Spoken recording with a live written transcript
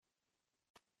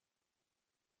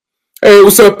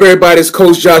What's up, everybody? It's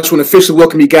Coach Joshua, and officially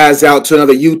welcome you guys out to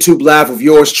another YouTube Live of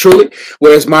yours truly,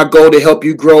 where it's my goal to help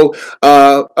you grow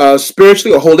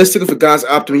spiritually or holistically for God's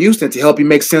optimal use and to help you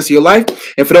make sense of your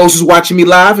life. And for those who's watching me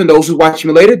live and those who's watching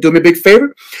me later, do me a big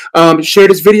favor. Share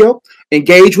this video.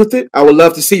 Engage with it. I would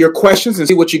love to see your questions and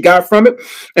see what you got from it.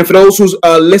 And for those who's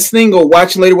listening or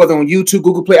watching later, whether on YouTube,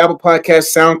 Google Play, Apple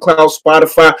Podcasts, SoundCloud,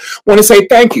 Spotify, I want to say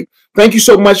thank you. Thank you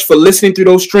so much for listening through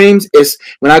those streams. It's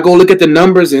when I go look at the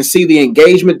numbers and see the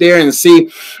engagement there and see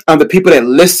the people that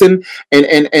listen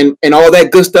and all that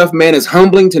good stuff, man, it's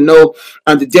humbling to know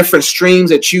the different streams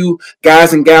that you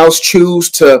guys and gals choose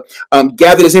to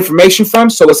gather this information from.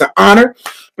 So it's an honor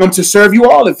to serve you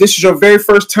all. If this is your very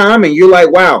first time and you're like,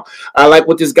 wow, I like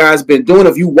what this guy's been doing.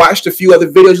 If you watched a few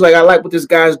other videos, like I like what this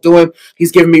guy's doing,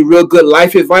 he's giving me real good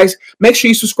life advice, make sure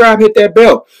you subscribe, hit that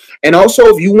bell. And also,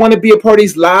 if you want to be a part of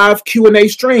these live Q&A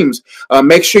streams,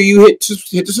 make sure you hit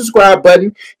the subscribe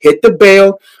button, hit the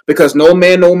bell, because no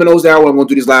man knows that I'm going to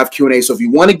do these live Q&A. So if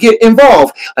you want to get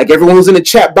involved, like everyone who's in the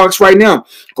chat box right now,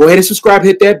 go ahead and subscribe,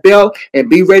 hit that bell, and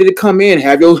be ready to come in.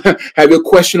 Have your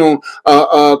question on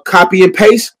copy and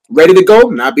paste, ready to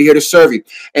go, and I'll be here to serve you.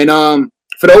 And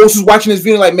for those who's watching this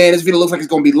video, like, man, this video looks like it's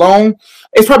going to be long.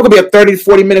 It's probably going to be a 30 to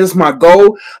 40 minutes. That's my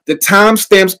goal. The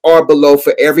timestamps are below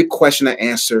for every question I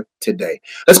answer today.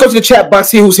 Let's go to the chat box,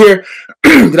 see who's here.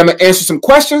 Then I'm going to answer some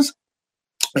questions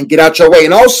and get out your way.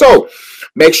 And also,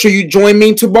 make sure you join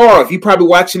me tomorrow. If you're probably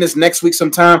watching this next week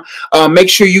sometime, make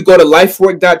sure you go to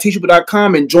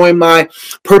lifework.teachable.com and join my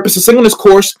Purpose of Singleness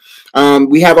course.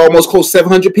 We have almost close to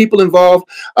 700 people involved.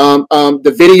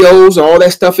 The videos, all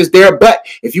that stuff is there. But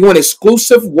if you want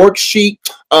exclusive worksheet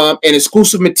and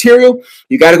exclusive material,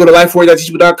 you got to go to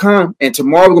lifework.teachable.com. And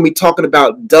tomorrow we're going to be talking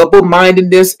about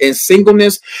double-mindedness and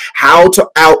singleness, how to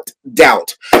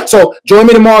out-doubt. So join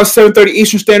me tomorrow at 7:30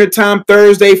 Eastern Standard Time,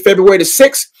 Thursday, February the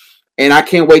 6th. And I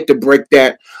can't wait to break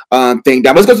that thing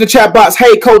down. Let's go to the chat box.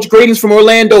 Hey, Coach, greetings from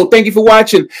Orlando. Thank you for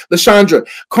watching. LaShondra.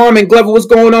 Carmen Glover, what's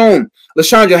going on?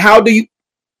 LaShondra, how do you...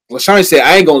 LaShondra said,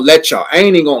 I ain't going to let y'all. I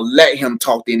ain't even going to let him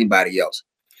talk to anybody else.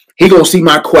 He going to see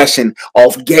my question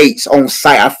off gates on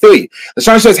site. I feel you.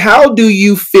 LaShondra says, how do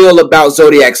you feel about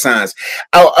zodiac signs?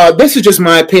 This is just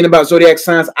my opinion about zodiac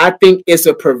signs. I think it's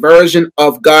a perversion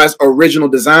of God's original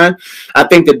design. I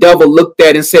think the devil looked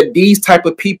at and said, these type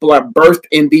of people are birthed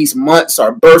in these months,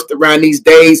 are birthed around these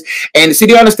days. And see,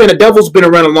 do you understand? The devil's been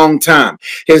around a long time.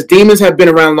 His demons have been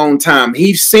around a long time.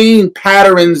 He's seen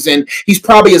patterns, and he's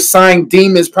probably assigned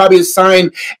demons, probably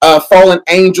assigned fallen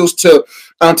angels to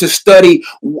study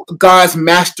God's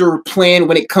master plan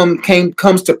when it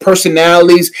comes to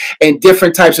personalities and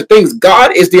different types of things.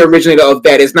 God is the originator of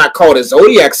that. It's not called a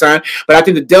zodiac sign, but I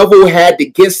think the devil had to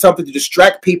get something to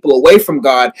distract people away from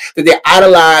God, that they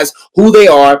idolize who they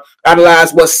are,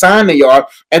 idolize what sign they are,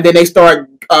 and then they start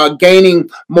gaining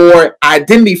more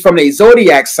identity from a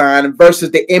zodiac sign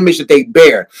versus the image that they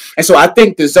bear. And so I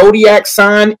think the zodiac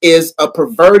sign is a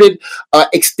perverted,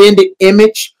 extended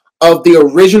image of the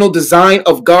original design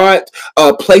of God,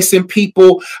 placing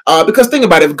people, because think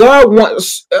about it, if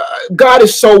God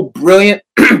is so brilliant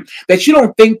that you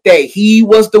don't think that he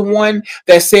was the one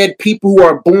that said people who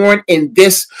are born in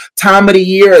this time of the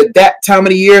year or that time of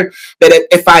the year, that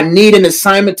if I need an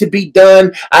assignment to be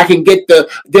done, I can get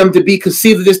them to be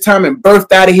conceived at this time and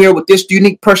birthed out of here with this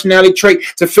unique personality trait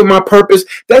to fill my purpose.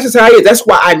 That's just how it is. That's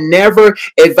why I never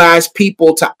advise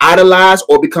people to idolize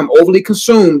or become overly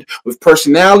consumed with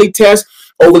personality tests,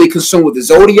 overly consumed with the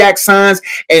zodiac signs,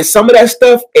 and some of that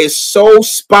stuff is so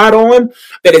spot on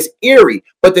that it's eerie.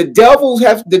 But the devil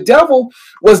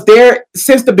was there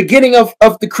since the beginning of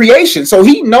the creation, so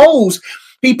he knows.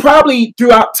 He probably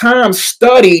throughout time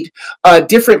studied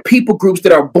different people groups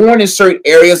that are born in certain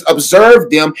areas,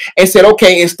 observed them, and said,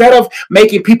 okay, instead of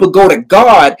making people go to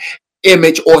God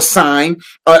image or sign,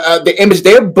 the image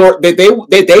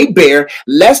that they bear,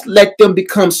 let's let them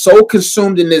become so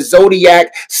consumed in the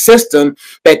zodiac system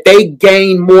that they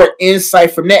gain more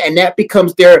insight from that, and that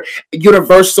becomes their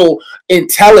universal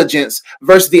intelligence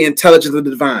versus the intelligence of the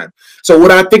divine. So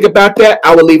what I think about that,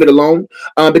 I will leave it alone,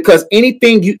 because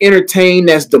anything you entertain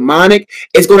that's demonic,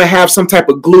 it's going to have some type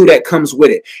of glue that comes with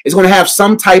it. It's going to have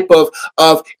some type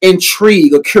of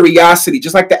intrigue or curiosity,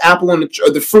 just like the apple or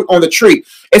the fruit on the tree.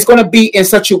 It's going to be in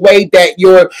such a way that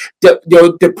your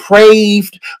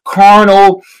depraved,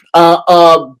 carnal,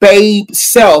 babe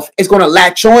self is going to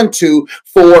latch on to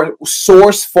for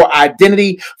source, for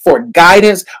identity, for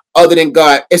guidance other than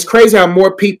God. It's crazy how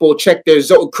more people check their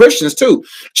Christians too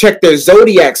check their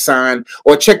zodiac sign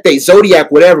or check their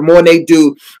zodiac whatever more than they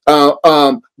do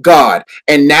God.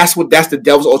 And that's the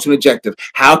devil's ultimate objective.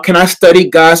 How can I study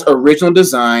God's original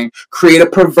design, create a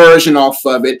perversion off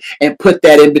of it, and put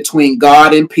that in between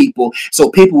God and people, so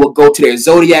people will go to their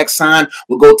zodiac sign,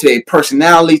 will go to their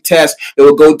personality test, they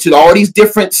will go to all these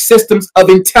different systems of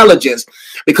intelligence,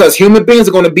 because human beings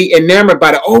are going to be enamored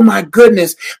by it. Oh my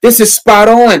goodness, this is spot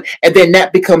on. And then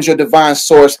that becomes your divine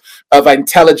source of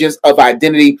intelligence, of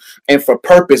identity, and for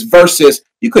purpose, versus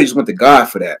you could just went to God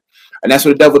for that. And that's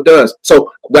what the devil does.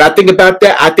 So when I think about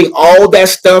that, I think all that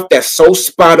stuff that's so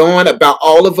spot on about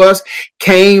all of us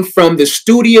came from the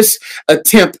studious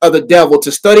attempt of the devil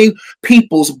to study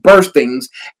people's birthings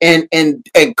and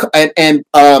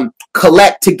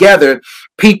collect together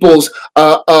people's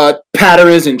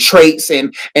patterns and traits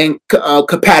and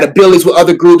compatibilities with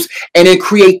other groups, and then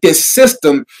create this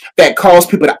system that calls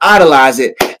people to idolize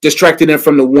it, distracting them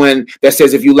from the one that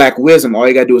says, if you lack wisdom, all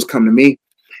you got to do is come to me.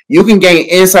 You can gain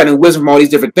insight and wisdom from all these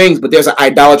different things, but there's an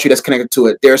idolatry that's connected to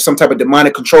it. There's some type of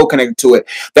demonic control connected to it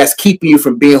that's keeping you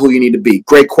from being who you need to be.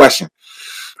 Great question.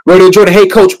 Radio Jordan, hey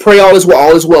coach, pray all is well.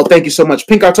 All is well. Thank you so much.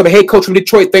 Pink October, hey coach from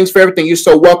Detroit, thanks for everything. You're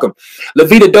so welcome.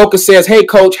 Levita Doka says, hey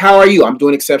coach, how are you? I'm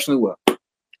doing exceptionally well.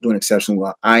 Doing exceptionally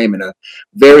well. I am in a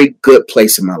very good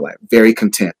place in my life. Very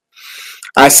content.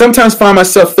 I sometimes find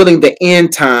myself feeling the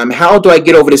end time. How do I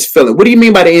get over this feeling? What do you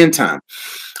mean by the end time?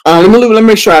 Let me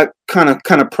make sure I kind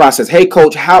of process. Hey,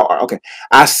 coach, okay.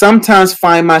 I sometimes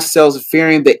find myself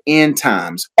fearing the end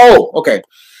times. Oh, okay.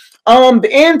 The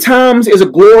end times is a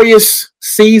glorious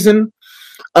season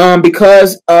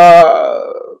because earth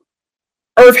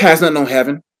has not known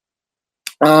heaven.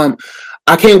 I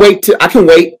can wait.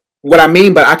 What I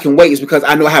mean by I can wait is because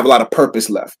I know I have a lot of purpose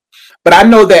left. But I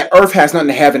know that earth has nothing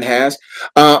heaven has.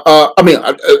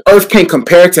 Earth can't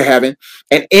compare to heaven.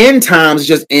 And end times is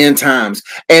just end times.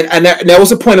 And that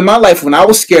was a point in my life when I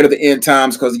was scared of the end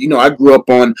times because, I grew up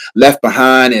on Left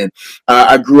Behind, and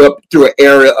I grew up through an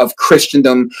era of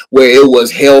Christendom where it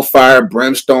was hellfire,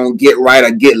 brimstone, get right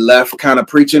or get left kind of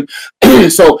preaching.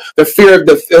 So the fear of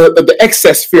the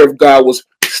excess fear of God was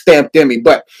stamped in me.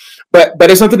 But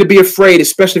it's something to be afraid,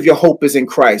 especially if your hope is in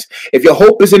Christ. If your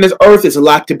hope is in this earth, it's a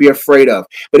lot to be afraid of.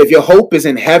 But if your hope is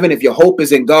in heaven, if your hope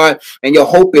is in God, and your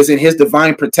hope is in his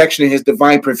divine protection and his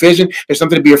divine provision, there's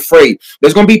something to be afraid.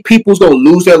 There's going to be people who's going to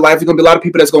lose their life. There's going to be a lot of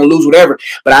people that's going to lose whatever.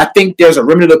 But I think there's a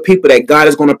remnant of people that God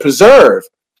is going to preserve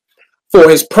for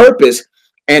his purpose.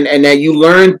 And that you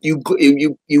learn, you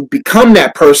become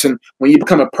that person when you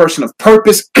become a person of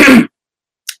purpose. There's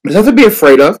nothing to be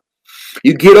afraid of.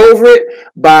 You get over it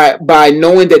by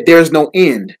knowing that there's no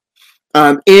end.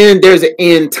 And there's an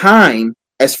end time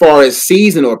as far as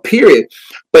season or period.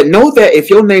 But know that if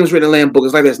your name's written in the Lamb book,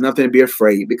 it's like there's nothing to be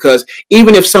afraid, because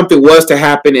even if something was to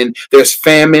happen and there's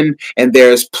famine and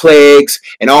there's plagues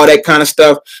and all that kind of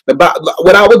stuff,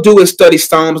 what I would do is study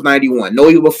Psalms 91. No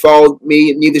evil will befall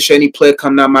me, neither shall any plague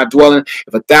come nigh my dwelling.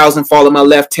 If 1,000 fall at my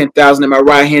left, 10,000 at my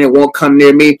right hand, it won't come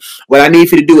near me. What I need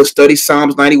for you to do is study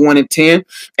Psalms 91 and 10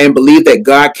 and believe that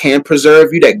God can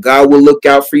preserve you, that God will look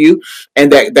out for you,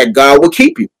 and that God will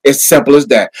keep you. It's simple as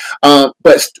that.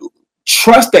 But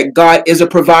trust that God is a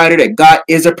provider, that God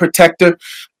is a protector,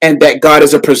 and that God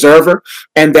is a preserver,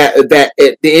 and that at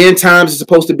the end times is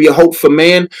supposed to be a hope for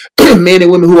men, men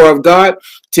and women who are of God,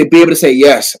 to be able to say,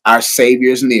 yes, our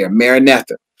Savior is near,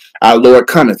 Maranatha, our Lord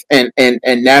cometh, and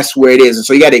that's where it is. And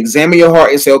so you got to examine your heart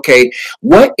and say, okay,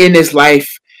 what in this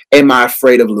life am I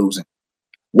afraid of losing?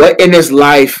 What in this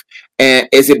life, and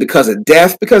is it because of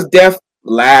death? Because death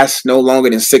lasts no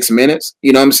longer than 6 minutes.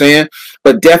 You know what I'm saying?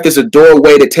 But death is a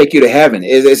doorway to take you to heaven.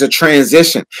 It's a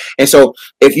transition. And so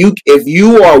if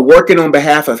you are working on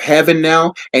behalf of heaven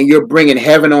now and you're bringing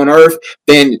heaven on earth,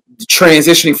 then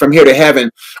transitioning from here to heaven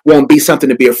won't be something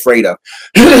to be afraid of.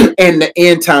 And the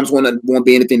end times won't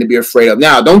be anything to be afraid of.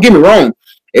 Now, don't get me wrong.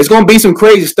 It's going to be some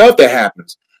crazy stuff that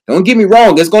happens. Don't get me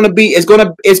wrong.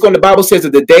 The Bible says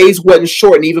that the days wasn't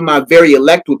short, and even my very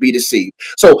elect would be deceived.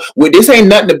 So this ain't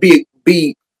nothing to be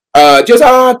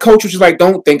coach was just like,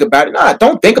 don't think about it. Nah,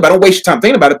 don't think about it. Don't waste your time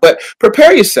thinking about it. But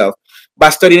prepare yourself by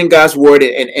studying God's word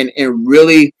and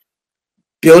really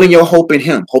building your hope in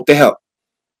him. Hope to help.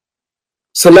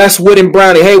 Celeste Wood and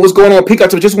Brownie. Hey, what's going on?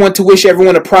 Peacock, just want to wish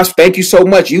everyone a prosper. Thank you so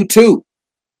much. You too.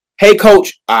 Hey,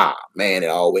 coach. Man, it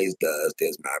always does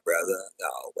this, my brother. It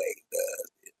always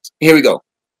does this. Here we go.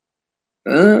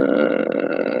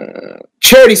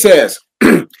 Charity says,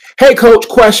 hey, coach,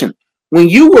 question. When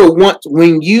you were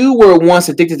once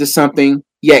addicted to something,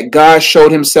 yet God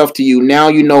showed himself to you, now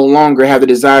you no longer have the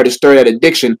desire to stir that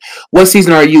addiction. What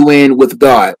season are you in with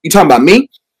God? You talking about me?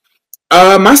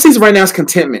 My season right now is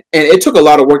contentment, and it took a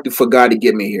lot of work for God to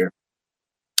get me here.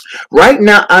 Right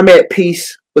now, I'm at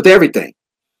peace with everything.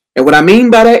 And what I mean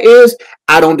by that is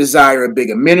I don't desire a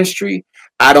bigger ministry.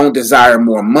 I don't desire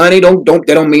more money. That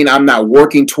don't mean I'm not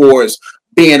working towards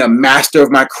being a master of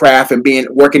my craft and being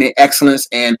working in excellence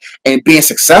and being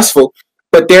successful.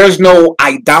 But there's no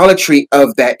idolatry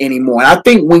of that anymore. And I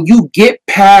think when you get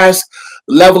past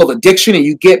level of addiction and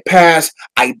you get past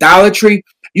idolatry,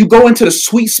 you go into the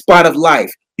sweet spot of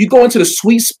life. You go into the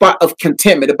sweet spot of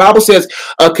contentment. The Bible says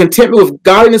contentment with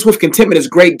godliness with contentment is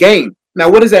great gain. Now,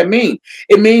 what does that mean?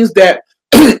 It means that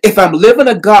if I'm living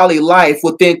a godly life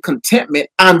within contentment,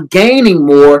 I'm gaining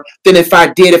more than if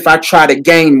I try to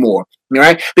gain more.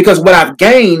 Right? Because what I've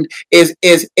gained is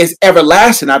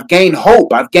everlasting. I've gained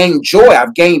hope. I've gained joy.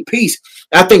 I've gained peace.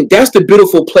 And I think that's the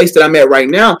beautiful place that I'm at right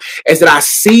now, is that I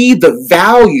see the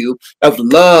value of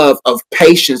love, of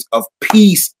patience, of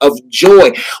peace, of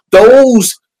joy.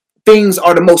 Those things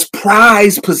are the most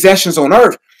prized possessions on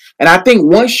earth. And I think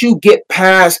once you get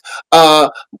past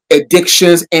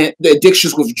addictions and the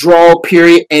addictions withdrawal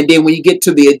period, and then when you get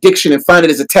to the addiction and find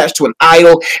it is attached to an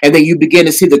idol, and then you begin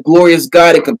to see the glorious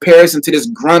God in comparison to this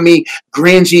grummy,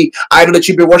 gringy idol that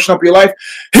you've been worshiping up your life,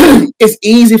 it's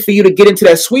easy for you to get into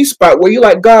that sweet spot where you're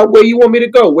like, God, where you want me to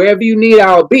go? Wherever you need,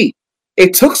 I'll be.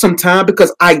 It took some time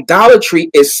because idolatry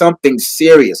is something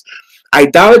serious.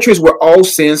 Idolatry is where all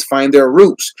sins find their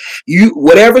roots.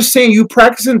 Whatever sin you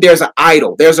practicing, there's an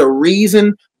idol. There's a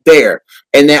reason there.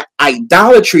 And that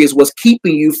idolatry is what's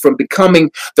keeping you from becoming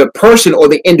the person or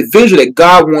the individual that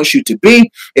God wants you to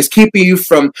be. It's keeping you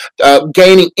from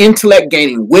gaining intellect,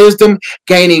 gaining wisdom,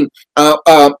 gaining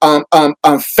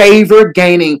favor,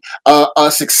 gaining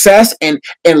success and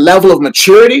level of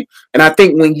maturity. And I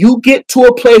think when you get to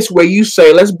a place where you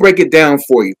say, let's break it down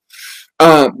for you.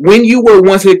 When you were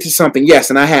once addicted to something, yes,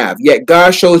 and I have, yet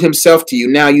God showed himself to you.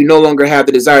 Now you no longer have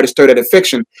the desire to stir that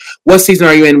affliction. What season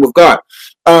are you in with God?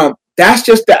 That's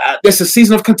a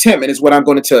season of contentment is what I'm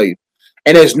going to tell you.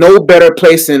 And there's no better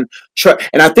place than trust.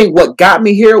 And I think what got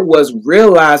me here was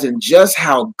realizing just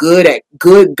how good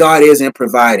God is in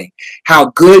providing, how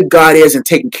good God is in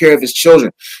taking care of his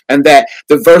children. And that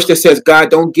the verse that says, God,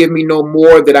 don't give me no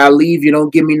more that I leave you,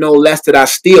 don't give me no less that I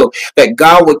steal, that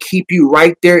God will keep you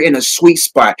right there in a sweet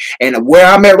spot. And where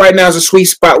I'm at right now is a sweet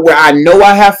spot where I know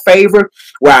I have favor,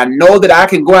 where I know that I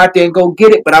can go out there and go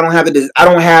get it, but I don't have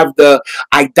the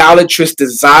idolatrous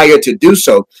desire to do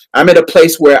so. I'm at a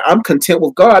place where I'm content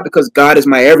with God because God is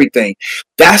my everything.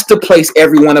 That's the place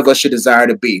every one of us should desire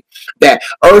to be. That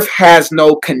earth has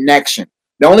no connection.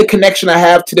 The only connection I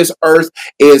have to this earth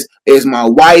is my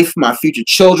wife, my future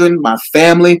children, my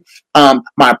family,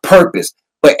 my purpose.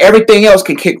 But everything else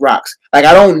can kick rocks. Like,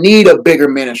 I don't need a bigger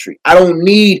ministry. I don't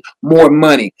need more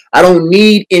money. I don't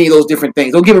need any of those different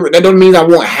things. That don't mean I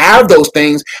won't have those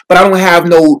things, but I don't have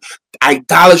no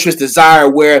idolatrous desire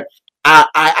where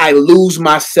I lose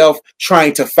myself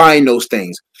trying to find those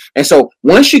things. And so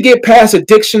once you get past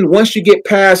addiction, once you get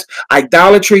past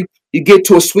idolatry, you get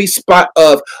to a sweet spot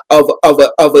of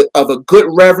a good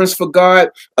reverence for God,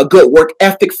 a good work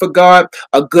ethic for God,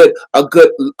 a good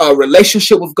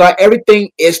relationship with God. Everything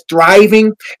is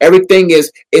thriving. Everything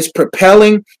is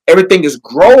propelling. Everything is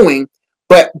growing.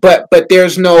 But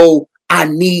there's no I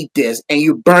need this, and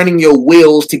you're burning your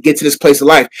wheels to get to this place of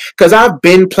life. Because I've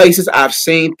been places, I've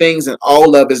seen things, and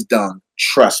all of it's dung.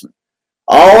 Trust me.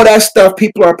 All that stuff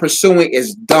people are pursuing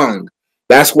is dung.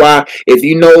 That's why if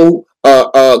you know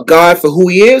God for who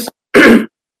he is,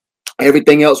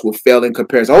 everything else will fail in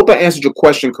comparison. I hope I answered your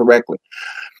question correctly.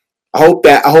 I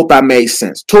hope I made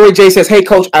sense. Tori J says, "Hey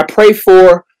coach, I pray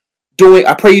you're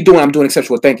doing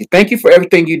exceptional. Thank you. Thank you for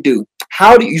everything you do.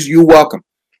 You're welcome.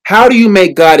 How do you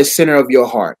make God the center of your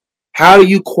heart? How do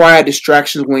you quiet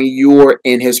distractions when you're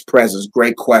in his presence?"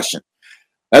 Great question.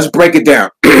 Let's break it down.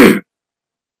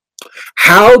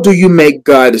 How do you make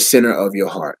God the center of your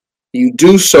heart? You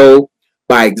do so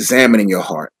by examining your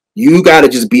heart. You got to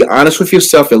just be honest with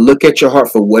yourself and look at your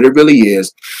heart for what it really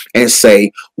is and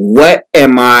say, what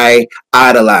am I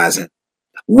idolizing?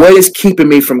 What is keeping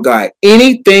me from God?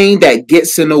 Anything that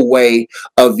gets in the way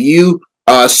of you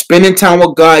spending time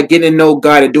with God, getting to know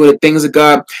God, and doing the things of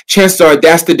God, chances are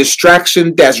that's the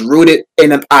distraction that's rooted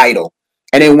in an idol.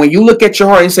 And then when you look at your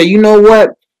heart and say, you know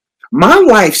what? My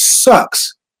life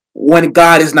sucks when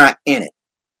God is not in it.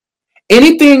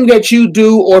 Anything that you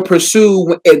do or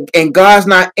pursue and God's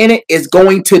not in it is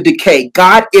going to decay.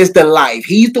 God is the life.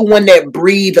 He's the one that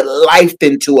breathed life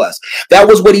into us. That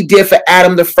was what he did for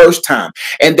Adam the first time.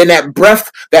 And then that breath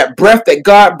that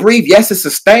God breathed, yes, it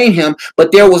sustained him,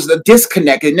 but there was a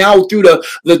disconnect. And now through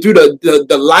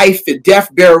the life, the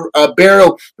death,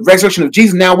 burial, resurrection of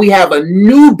Jesus, now we have a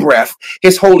new breath,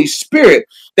 his Holy Spirit.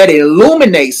 that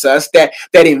illuminates us, that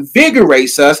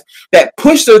invigorates us, that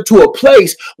pushes us to a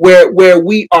place where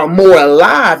we are more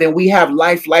alive and we have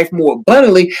life more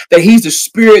abundantly, that he's the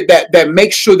spirit that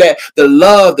makes sure that the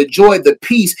love, the joy, the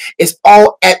peace is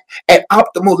all at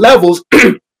optimal levels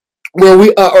where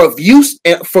we are of use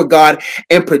for God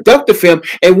and productive for him.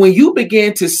 And when you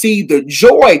begin to see the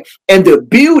joy and the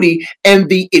beauty and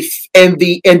the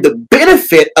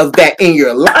benefit of that in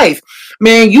your life,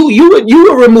 man, you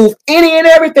will remove any and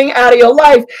everything out of your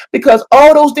life, because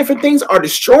all those different things are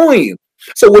destroying you.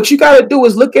 So what you got to do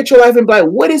is look at your life and be like,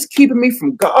 what is keeping me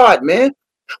from God, man?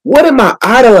 What am I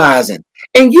idolizing?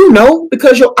 And you know,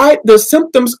 because the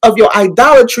symptoms of your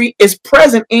idolatry is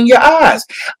present in your eyes.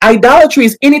 Idolatry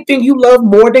is anything you love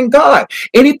more than God.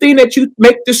 Anything that you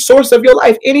make the source of your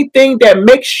life. Anything that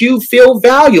makes you feel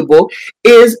valuable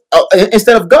is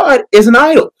instead of God is an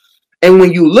idol. And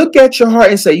when you look at your heart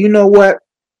and say, you know what?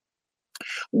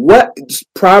 What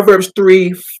Proverbs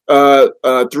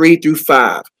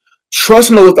 3:3-5. Trust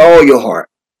in the Lord with all your heart.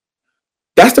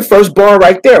 That's the first bar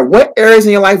right there. What areas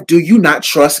in your life do you not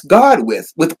trust God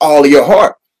with all of your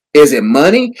heart? Is it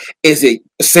money? Is it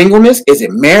singleness? Is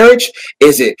it marriage?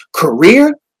 Is it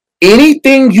career?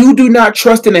 Anything you do not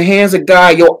trust in the hands of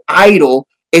God, your idol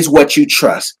is what you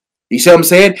trust. You see what I'm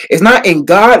saying? It's not in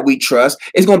God we trust.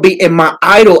 It's going to be in my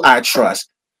idol I trust.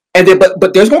 And then,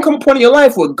 but there's going to come a point in your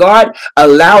life where God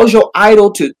allows your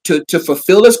idol to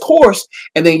fulfill its course,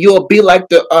 and then you'll be like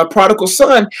the prodigal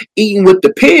son eating with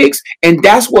the pigs. And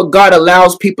that's what God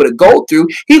allows people to go through.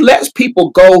 He lets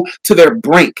people go to their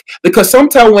brink, because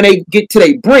sometimes when they get to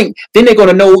their brink, then they're going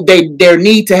to know their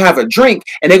need to have a drink,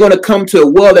 and they're going to come to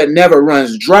a well that never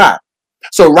runs dry.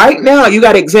 So right now, you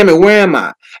got to examine, where am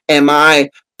I? Am I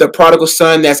the prodigal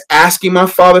son that's asking my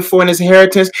father for an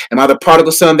inheritance? Am I the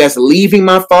prodigal son that's leaving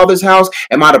my father's house?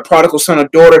 Am I the prodigal son or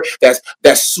daughter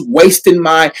that's wasting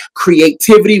my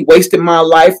creativity, wasting my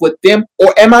life with them?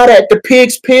 Or am I at the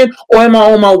pig's pen, or am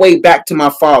I on my way back to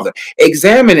my father?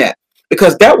 Examine that,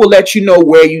 because that will let you know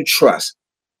where you trust,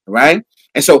 right?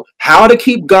 And so how to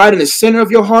keep God in the center of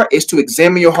your heart is to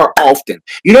examine your heart often.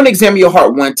 You don't examine your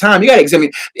heart one time. You got to examine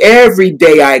every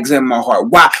day. I examine my heart.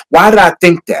 Why did I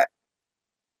think that?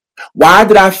 Why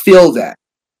did I feel that?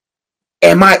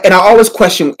 And I always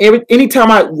question, anytime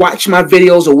I watch my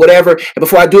videos or whatever, and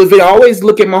before I do a video, I always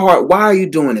look at my heart. Why are you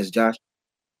doing this, Josh?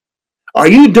 Are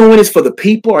you doing this for the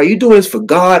people? Are you doing this for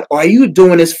God? Or are you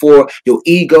doing this for your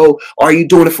ego? Or are you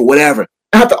doing it for whatever?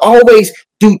 I have to always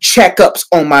do checkups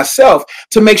on myself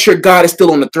to make sure God is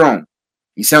still on the throne.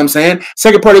 You see what I'm saying?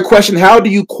 Second part of the question, how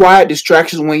do you quiet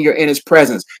distractions when you're in his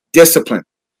presence? Discipline.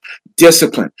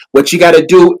 What you got to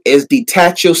do is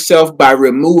detach yourself by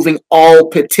removing all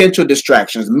potential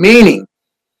distractions, meaning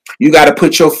you got to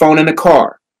put your phone in the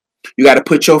car. You got to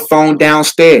put your phone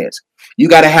downstairs. You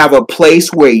got to have a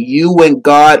place where you and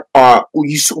God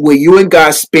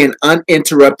spend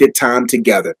uninterrupted time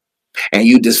together. And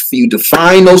you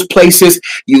define those places.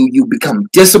 You become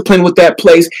disciplined with that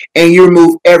place, and you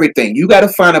remove everything. You got to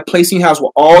find a place in your house where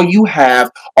all you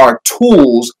have are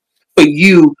tools for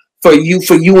you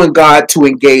and God to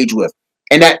engage with.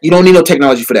 And that you don't need no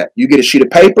technology for that. You get a sheet of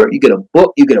paper, you get a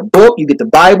book, you get the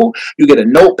Bible, you get a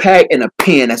notepad and a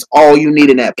pen. That's all you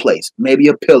need in that place. Maybe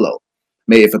a pillow.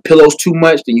 Maybe if a pillow's too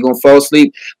much, then you're going to fall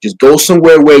asleep. Just go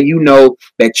somewhere where you know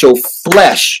that your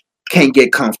flesh can't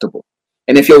get comfortable.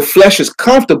 And if your flesh is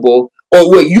comfortable,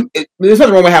 there's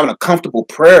nothing wrong with having a comfortable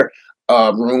prayer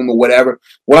room or whatever.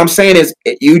 What I'm saying is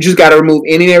you just got to remove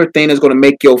any and everything that's going to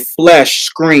make your flesh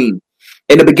scream.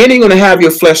 In the beginning, you're going to have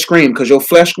your flesh scream, because your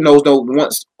flesh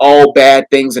wants all bad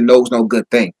things and knows no good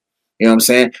thing. You know what I'm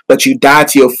saying? But you die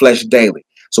to your flesh daily.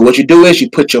 So what you do is you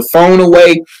put your phone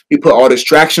away, you put all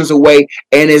distractions away,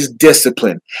 and it's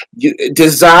discipline.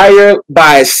 Desire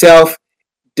by itself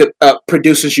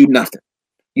produces you nothing.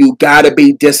 You got to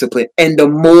be disciplined. And the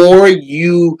more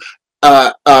you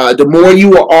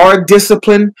are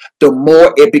disciplined, the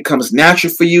more it becomes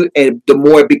natural for you, and the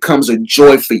more it becomes a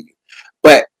joy for you.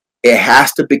 But it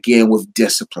has to begin with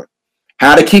discipline.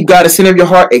 How to keep God in the center of your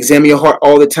heart? Examine your heart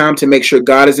all the time to make sure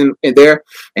God is in there,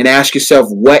 and ask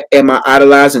yourself, what am I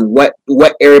idolizing? What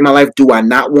area of my life do I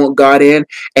not want God in,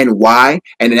 and why?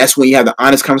 And that's when you have the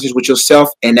honest conversation with yourself,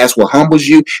 and that's what humbles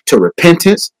you to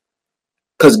repentance,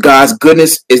 because God's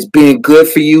goodness is being good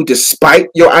for you despite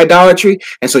your idolatry.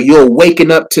 And so you're waking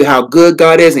up to how good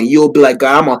God is, and you'll be like,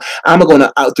 God, I'm going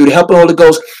to, through the help of the Holy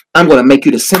Ghost, I'm going to make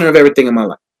you the center of everything in my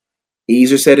life.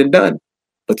 Easier said than done,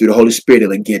 but through the Holy Spirit,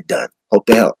 it'll get done. Hope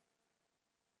to help.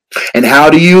 And how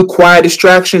do you quiet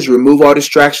distractions? Remove all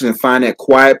distractions and find that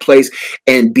quiet place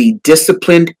and be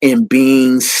disciplined in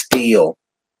being still.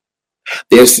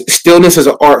 There's stillness as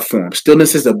an art form.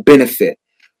 Stillness is a benefit.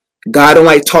 God don't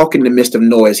like talking in the midst of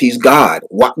noise. He's God.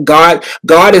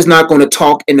 God is not going to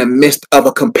talk in the midst of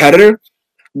a competitor.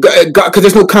 Because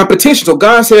there's no competition. So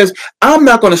God says, I'm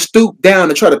not going to stoop down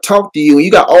and try to talk to you. And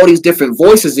you got all these different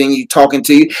voices in you talking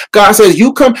to you. God says,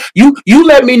 you come, you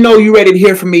let me know you're ready to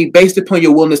hear from me based upon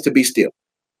your willingness to be still.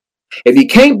 If you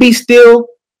can't be still,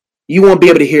 you won't be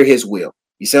able to hear his will.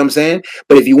 You see what I'm saying?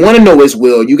 But if you want to know his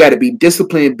will, you got to be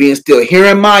disciplined, being still. Here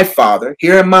am I, Father.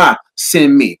 Here am I.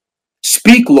 Send me.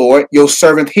 Speak, Lord. Your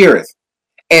servant heareth.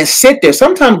 And sit there.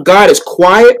 Sometimes God is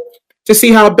quiet to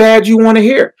see how bad you want to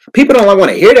hear. People don't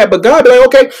want to hear that, but God be like,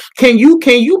 okay, can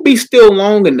you be still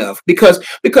long enough? Because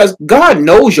God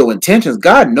knows your intentions.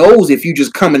 God knows if you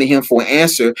just coming to him for an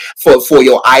answer for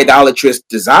your idolatrous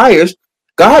desires.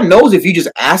 God knows if you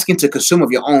just asking to consume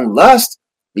of your own lust.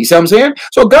 You see what I'm saying?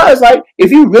 So God is like,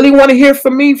 if you really want to hear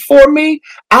from me,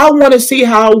 I want to see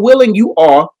how willing you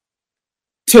are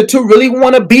to really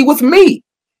want to be with me.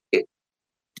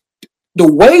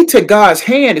 The way to God's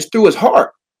hand is through his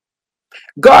heart.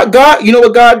 God, you know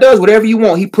what God does? Whatever you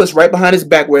want, he puts right behind his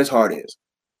back where his heart is.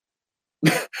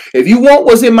 If you want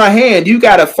what's in my hand, you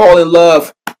got to fall in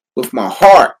love with my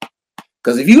heart.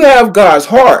 Because if you have God's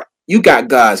heart, you got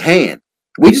God's hand.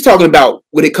 We're just talking about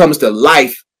when it comes to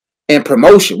life and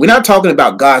promotion. We're not talking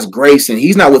about God's grace, and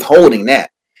he's not withholding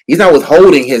that. He's not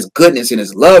withholding his goodness and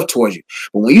his love towards you.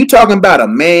 But when you're talking about a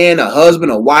man, a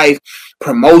husband, a wife,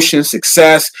 promotion,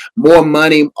 success, more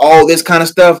money, all this kind of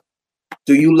stuff,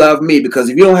 do you love me? Because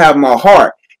if you don't have my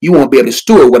heart, you won't be able to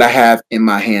steward what I have in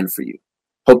my hand for you.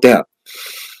 Hope that helps.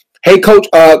 Hey, Coach,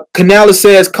 Canales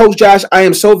says, Coach Josh, I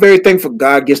am so very thankful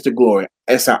God gets the glory.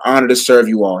 It's an honor to serve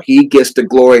you all. He gets the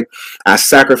glory. I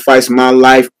sacrificed my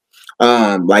life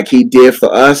like he did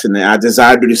for us, and I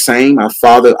desire to do the same. I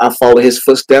follow his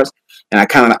footsteps, and I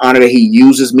count it an honor that he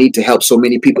uses me to help so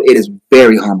many people. It is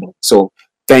very humbling. So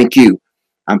thank you.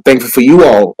 I'm thankful for you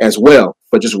all as well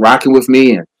for just rocking with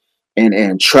me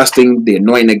and trusting the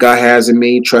anointing that God has in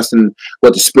me, trusting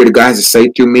what the Spirit of God has to say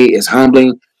through me is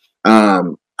humbling. I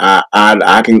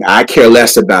care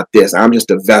less about this. I'm just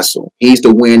a vessel. He's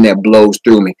the wind that blows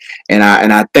through me, and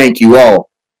I thank you all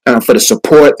for the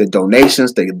support, the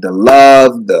donations, the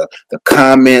love, the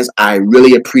comments. I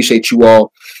really appreciate you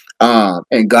all,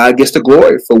 and God gets the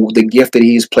glory for the gift that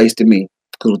He's placed in me.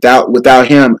 Because without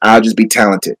Him, I'll just be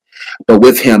talented, but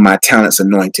with Him, my talent's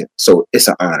anointed. So it's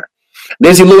an honor.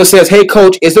 Lindsay Lewis says, hey,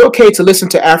 Coach, is it okay to listen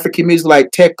to African music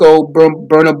like Teco,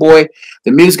 Burna Boy?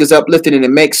 The music is uplifting and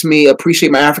it makes me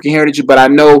appreciate my African heritage, but I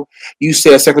know you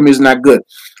said secular music is not good.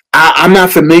 I'm not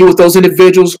familiar with those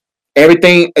individuals.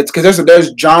 Everything, it's because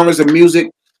there's genres of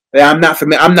music that I'm not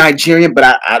familiar. I'm Nigerian,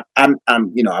 but I'm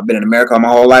I've been in America my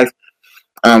whole life.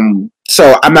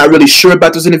 So I'm not really sure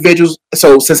about those individuals.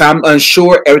 So since I'm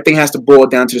unsure, everything has to boil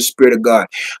down to the Spirit of God.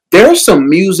 There's some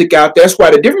music out there. That's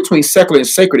why the difference between secular and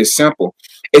sacred is simple.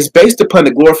 It's based upon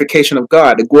the glorification of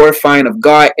God, the glorifying of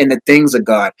God and the things of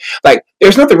God. Like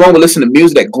there's nothing wrong with listening to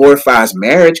music that glorifies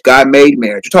marriage. God made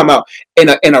marriage. You're talking about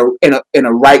in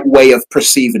a right way of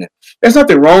perceiving it. There's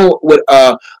nothing wrong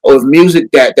with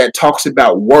music that talks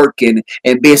about work and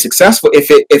being successful if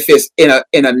it's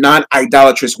in a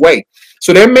non-idolatrous way.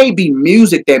 So there may be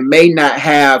music that may not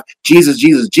have Jesus,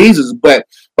 but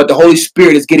the Holy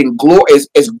Spirit is getting glory, is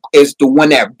the one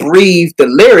that breathed the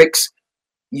lyrics,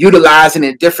 utilizing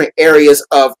in different areas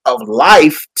of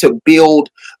life to build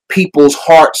people's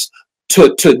hearts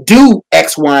to do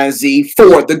X, Y, and Z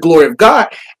for the glory of God.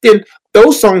 Then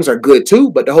those songs are good too,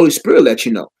 but the Holy Spirit lets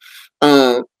you know.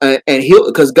 And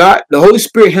because God, the Holy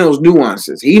Spirit handles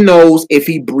nuances. He knows if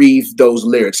He breathes those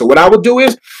lyrics. So what I would do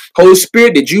is, Holy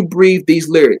Spirit, did you breathe these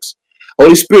lyrics?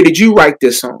 Holy Spirit, did you write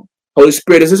this song? Holy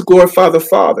Spirit, does this glorify the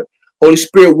Father? Holy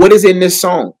Spirit, what is in this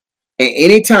song? And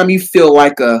anytime you feel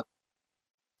like then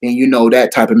you know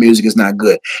that type of music is not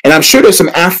good. And I'm sure there's some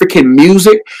African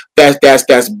music that's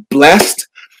blessed,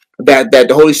 that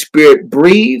the Holy Spirit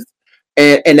breathed,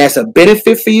 and that's a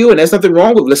benefit for you. And there's nothing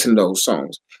wrong with listening to those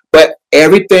songs. But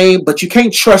you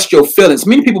can't trust your feelings.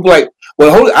 Many people be like,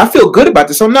 well, I feel good about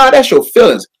this. So no, that's your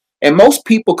feelings. And most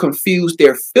people confuse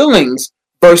their feelings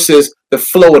versus the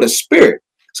flow of the Spirit.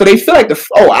 So they feel like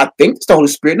I think it's the Holy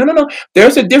Spirit. No.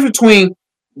 There's a difference between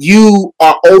you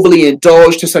are overly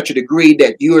indulged to such a degree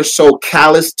that you are so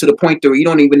callous to the point where you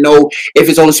don't even know if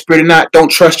it's Holy Spirit or not.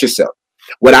 Don't trust yourself.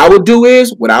 What I would do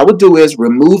is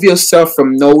remove yourself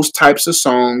from those types of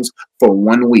songs for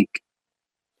 1 week.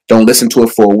 Don't listen to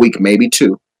it for a week, maybe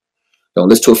two. Don't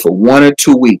listen to it for 1 or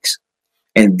 2 weeks.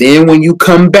 And then when you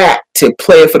come back to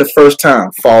play it for the first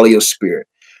time, follow your spirit.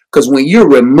 Because when you're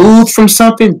removed from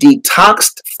something,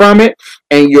 detoxed from it,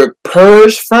 and you're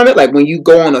purged from it, like when you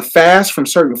go on a fast from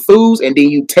certain foods and then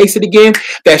you taste it again,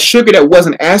 that sugar that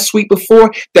wasn't as sweet before,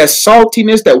 that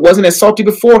saltiness that wasn't as salty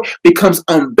before becomes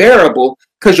unbearable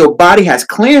because your body has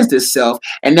cleansed itself.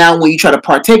 And now when you try to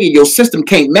partake it, your system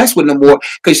can't mess with it no more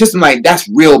because your system like, that's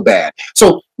real bad.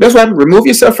 So that's why remove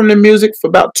yourself from the music for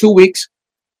about 2 weeks.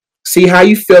 See how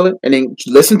you feel it, and then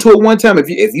listen to it one time. If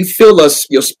you feel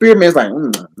your spirit man's like,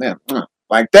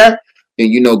 like that, then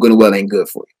you know good and well ain't good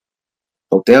for you.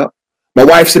 Hope that help. My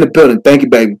wife's in the building. Thank you,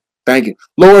 baby. Thank you.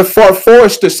 Laura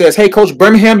Forrester says, hey, Coach,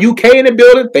 Birmingham, UK in the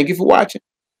building. Thank you for watching.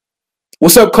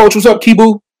 What's up, Coach? What's up,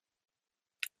 Kibu?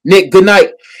 Nick, good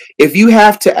night. If you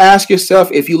have to ask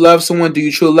yourself if you love someone, do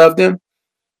you truly love them?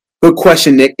 Good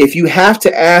question, Nick. If you have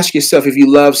to ask yourself if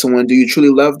you love someone, do you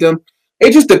truly love them?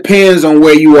 It just depends on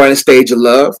where you are in the stage of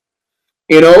love.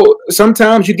 You know,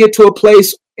 sometimes you get to a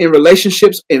place in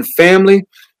relationships, in family,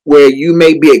 where you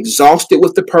may be exhausted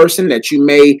with the person, that you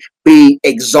may be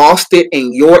exhausted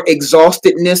in your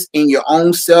exhaustedness in your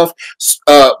own self,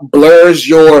 blurs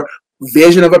your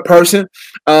vision of a person.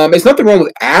 There's nothing wrong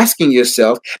with asking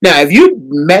yourself. Now, if you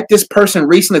met this person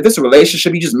recently, if this is a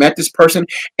relationship, you just met this person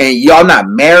and y'all not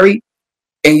married,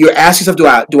 and you're asking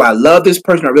yourself, do I love this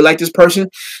person? I really like this person.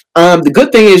 The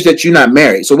good thing is that you're not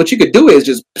married. So what you could do is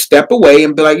just step away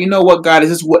and be like, you know what, God,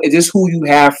 is this who you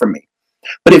have for me?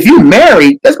 But if you're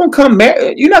married, that's gonna come.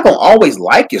 You're not gonna always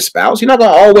like your spouse. You're not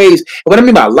gonna always. What I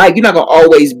mean by like, you're not gonna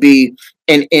always be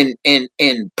in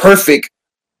perfect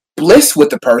bliss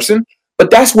with the person. But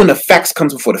that's when the facts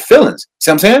comes before the feelings. See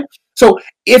what I'm saying? So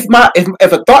if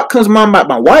a thought comes to mind about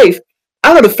my wife,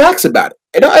 I know the facts about it.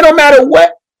 It don't matter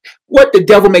what the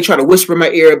devil may try to whisper in my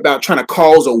ear about trying to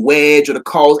cause a wedge or to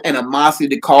cause animosity,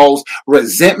 to cause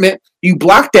resentment. You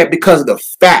block that because of the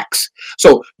facts.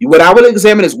 So what I will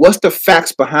examine is what's the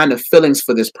facts behind the feelings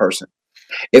for this person.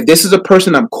 If this is a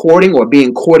person I'm courting or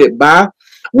being courted by,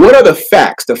 what are the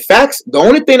facts? The facts, the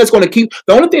only thing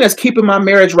that's keeping my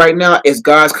marriage right now is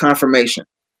God's confirmation.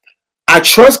 I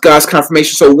trust God's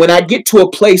confirmation. So when I get to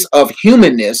a place of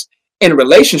humanness in a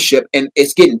relationship and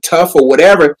it's getting tough or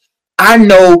whatever, I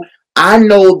know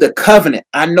the covenant.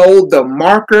 I know the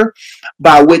marker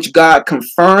by which God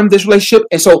confirmed this relationship.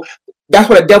 And so that's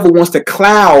what the devil wants to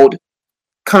cloud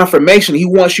confirmation. He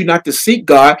wants you not to seek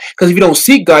God, because if you don't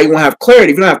seek God, you won't have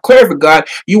clarity. If you don't have clarity for God,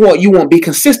 you won't be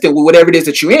consistent with whatever it is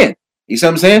that you're in. You see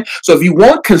what I'm saying? So if you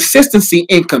want consistency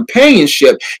in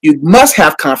companionship, you must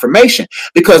have confirmation,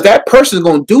 because that person is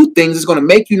going to do things that's going to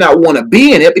make you not want to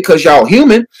be in it because y'all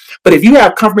human. But if you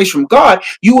have confirmation from God,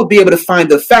 you will be able to find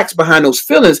the facts behind those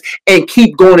feelings and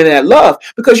keep going in that love,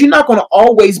 because you're not going to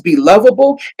always be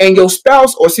lovable, and your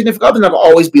spouse or significant other not going to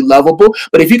always be lovable.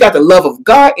 But if you got the love of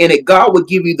God in it, God will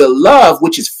give you the love,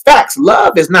 which is facts.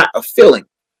 Love is not a feeling.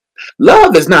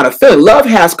 Love is not a feeling. Love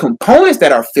has components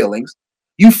that are feelings.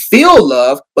 You feel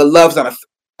love, but love's not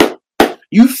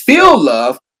you feel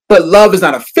love, but love is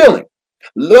not a feeling.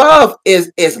 Love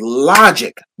is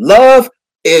logic. Love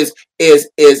is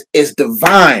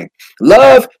divine.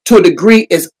 Love to a degree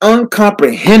is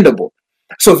uncomprehendable.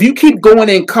 So if you keep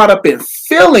going and caught up in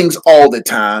feelings all the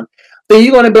time, then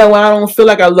you're going to be like, well, I don't feel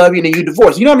like I love you, and then you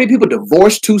divorce. You know how many people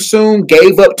divorced too soon,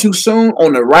 gave up too soon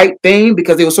on the right thing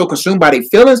because they were so consumed by their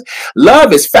feelings?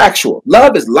 Love is factual.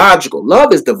 Love is logical.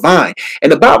 Love is divine.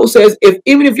 And the Bible says,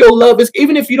 even if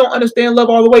you don't understand love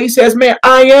all the way, he says, man,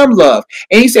 I am love.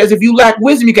 And he says, if you lack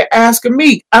wisdom, you can ask of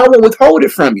me. I won't withhold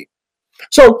it from you.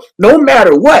 So no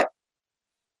matter what,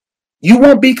 you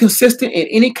won't be consistent in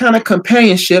any kind of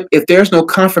companionship if there's no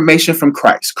confirmation from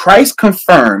Christ. Christ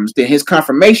confirms, that his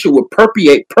confirmation will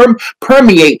permeate through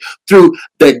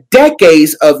the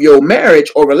decades of your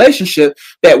marriage or relationship,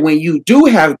 that when you do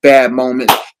have bad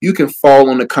moments, you can fall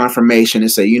on the confirmation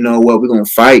and say, you know what, we're going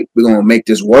to fight. We're going to make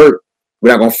this work. We're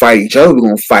not going to fight each other. We're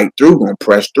going to fight through. We're going to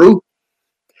press through.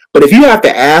 But if you have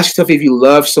to ask yourself if you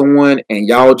love someone and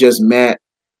y'all just met,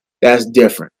 that's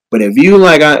different. But if you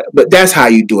but that's how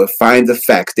you do it. Find the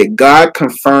facts. Did God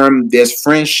confirm this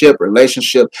friendship,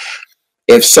 relationship?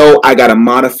 If so, I got to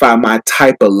modify my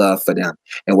type of love for them.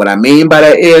 And what I mean by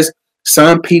that is,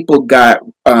 some people got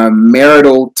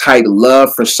marital type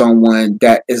love for someone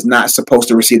that is not supposed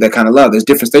to receive that kind of love. There's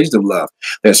different stages of love.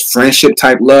 There's friendship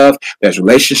type love. There's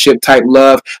relationship type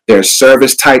love. There's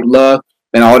service type love,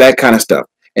 and all that kind of stuff.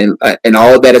 And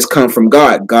all that has come from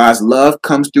God. God's love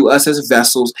comes through us as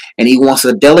vessels, and he wants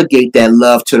to delegate that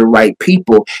love to the right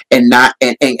people and not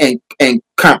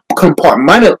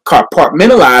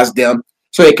compartmentalize them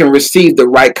so they can receive the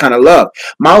right kind of love.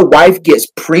 My wife gets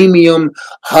premium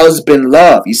husband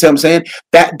love. You see what I'm saying?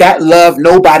 That love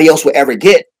nobody else will ever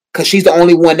get. because she's the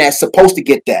only one that's supposed to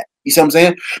get that. You see what I'm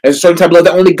saying? There's a certain type of love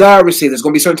that only God receives. There's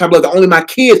going to be a certain type of love that only my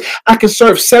kids. I can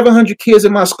serve 700 kids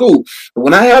in my school. But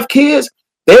when I have kids,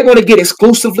 they're going to get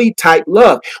exclusively type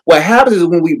love. What happens is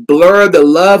when we blur the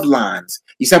love lines.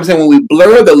 You see what I'm saying? When we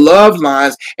blur the love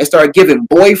lines and start giving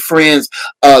boyfriends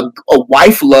a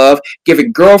wife love,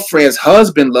 giving girlfriends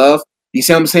husband love, you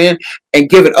see what I'm saying? And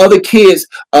giving other kids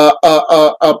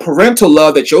a parental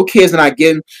love that your kids are not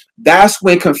getting. That's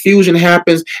when confusion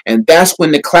happens, and that's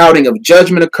when the clouding of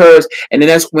judgment occurs, and then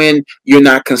that's when you're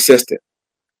not consistent.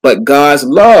 But God's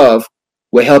love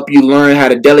will help you learn how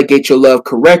to delegate your love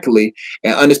correctly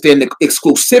and understand the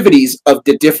exclusivities of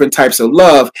the different types of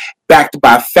love, backed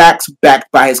by facts,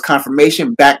 backed by his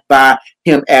confirmation, backed by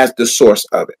him as the source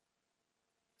of it.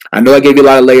 I know I gave you a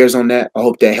lot of layers on that. I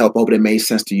hope that helped. I hope it made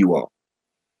sense to you all.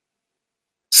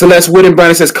 Celeste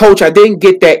Wooden-Brandon says, Coach, I didn't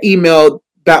get that email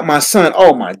about my son.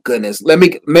 Oh my goodness. I'm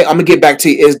gonna get back to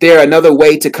you. Is there another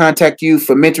way to contact you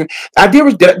for mentoring?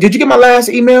 Did you get my last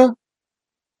email?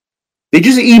 Did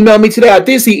you email me today? I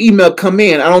did see email come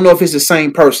in. I don't know if it's the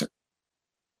same person.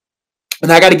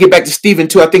 And I got to get back to Stephen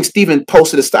too. I think Stephen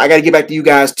posted a stuff. I got to get back to you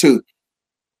guys too.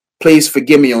 Please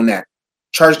forgive me on that.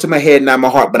 Charge to my head, not my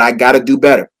heart, but I got to do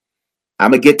better.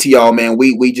 I'm gonna get to y'all, man.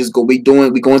 We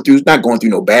going through, not going through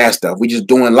no bad stuff. We just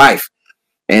doing life,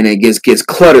 and it gets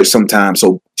cluttered sometimes.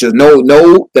 So just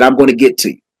know that I'm going to get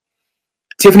to you.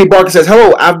 Tiffany Barker says,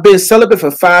 hello, I've been celibate for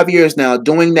 5 years now.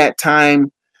 During that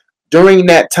time,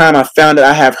 I found that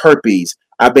I have herpes.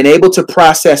 I've been able to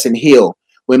process and heal.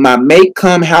 When my mate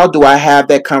come, how do I have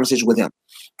that conversation with him?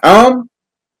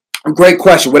 Great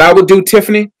question. What I would do,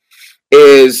 Tiffany,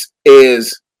 is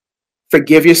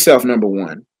forgive yourself, number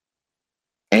one.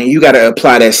 And you got to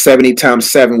apply that 70 times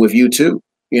 7 with you too.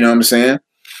 You know what I'm saying?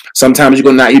 Sometimes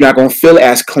you're not going to feel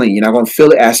as clean. You're not going to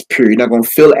feel as pure. You're not going to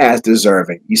feel as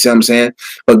deserving. You see what I'm saying?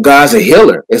 But God's a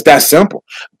healer. It's that simple.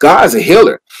 God's a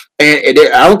healer. And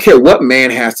I don't care what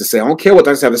man has to say. I don't care what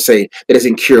doctors have to say that it's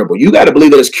incurable. You got to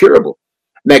believe that it's curable.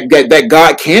 That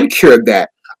God can cure that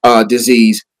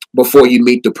disease before you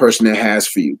meet the person that has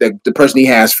for you, the person he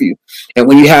has for you. And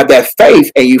when you have that faith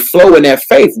and you flow in that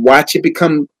faith, watch it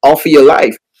become off of your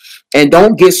life. And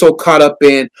don't get so caught up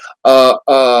in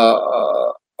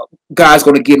God's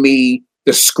going to give me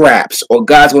the scraps, or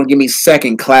God's going to give me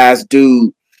second class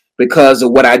dude because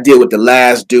of what I did with the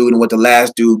last dude and what the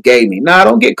last dude gave me. Nah,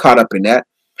 don't get caught up in that.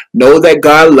 Know that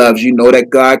God loves you. Know that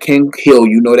God can heal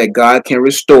you. Know that God can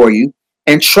restore you,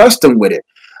 and trust him with it.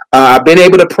 I've been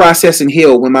able to process and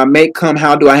heal. When my mate come,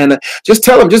 how do I handle it? Just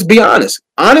tell him, just be honest.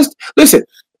 Honest. Listen,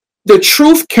 the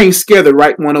truth can't scare the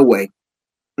right one away.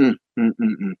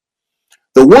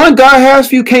 The one God has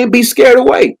for you can't be scared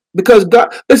away, because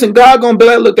God gonna be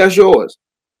like, look, that's yours.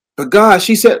 But God,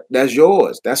 she said, that's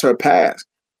yours. That's her past.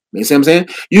 You see what I'm saying?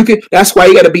 That's why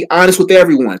you got to be honest with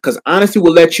everyone, because honesty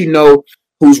will let you know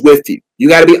who's with you. You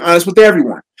got to be honest with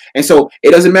everyone. And so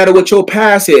it doesn't matter what your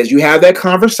past is. You have that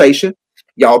conversation.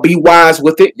 Y'all be wise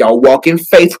with it. Y'all walk in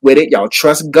faith with it. Y'all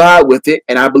trust God with it.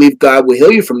 And I believe God will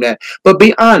heal you from that. But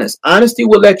be honest. Honesty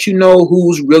will let you know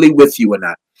who's really with you or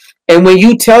not. And when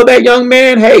you tell that young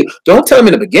man, hey, don't tell him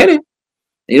in the beginning.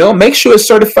 Make sure it's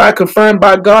certified, confirmed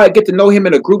by God. Get to know him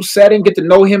in a group setting. Get to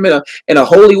know him in a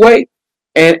holy way.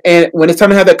 And when it's time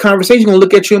to have that conversation, he's going to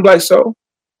look at you and be like, so,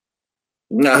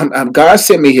 God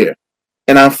sent me here.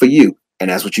 And I'm for you. And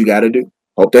that's what you got to do.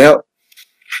 Hope to help.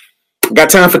 Got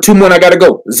time for 2 more and I got to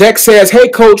go. Zach says, hey,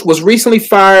 coach, was recently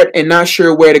fired and not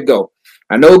sure where to go.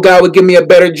 I know God would give me a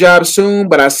better job soon,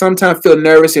 but I sometimes feel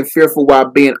nervous and fearful while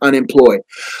being unemployed.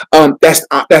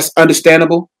 That's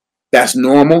understandable. That's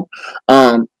normal.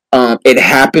 It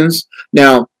happens.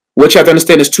 Now, what you have to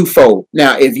understand is twofold.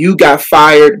 Now, if you got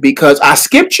fired because I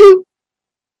skipped you,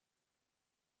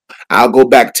 I'll go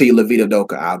back to you, Levita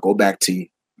Doka. I'll go back to you.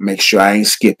 Make sure I ain't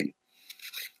skip you.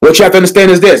 What you have to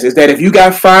understand is this, is that if you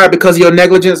got fired because of your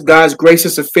negligence, God's grace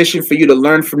is sufficient for you to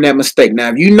learn from that mistake. Now,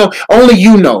 if you know, only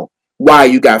you know why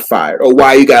you got fired or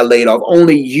why you got laid off.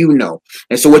 Only you know.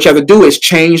 And so what you have to do is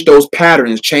change those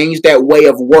patterns, change that way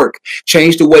of work,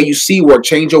 change the way you see work,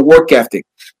 change your work ethic.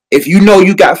 If you know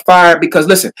you got fired because,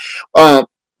 listen,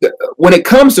 when it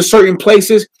comes to certain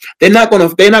places, they're not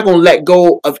gonna let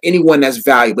go of anyone that's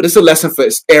valuable. It's a lesson for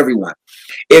everyone.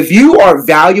 If you are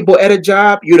valuable at a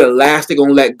job, you're the last they're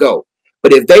gonna let go.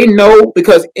 But if they know,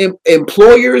 because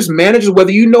employers, managers,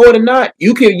 whether you know it or not,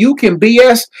 you can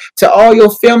BS to all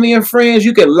your family and friends.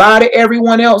 You can lie to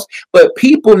everyone else, but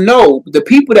people know, the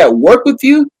people that work with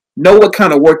you know what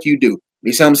kind of work you do.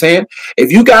 You see what I'm saying?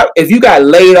 If you got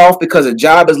laid off because a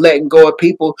job is letting go of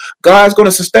people, God's going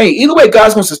to sustain you. Either way,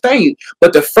 God's going to sustain you.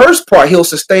 But the first part, he'll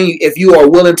sustain you if you are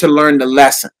willing to learn the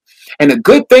lesson. And the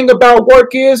good thing about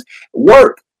work is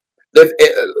work.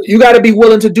 You got to be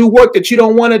willing to do work that you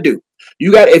don't want to do.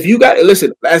 If you got,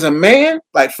 listen, as a man,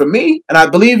 like for me, and I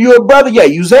believe you're a brother. Yeah,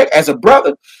 you Zach, as a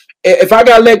brother, if I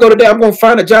got to let go today, I'm going to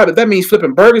find a job. If that means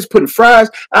flipping burgers, putting fries,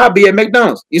 I'll be at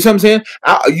McDonald's. You see what I'm saying?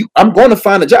 I'm going to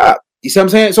find a job. You see what I'm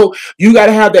saying? So you got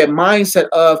to have that mindset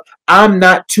of I'm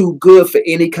not too good for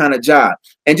any kind of job.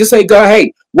 And just say, God,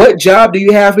 hey, what job do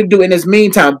you have to do in this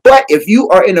meantime? But if you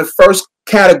are in the first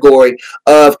category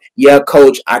of, yeah,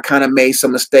 coach, I kind of made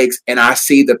some mistakes and I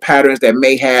see the patterns that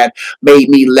may have made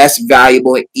me less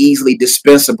valuable and easily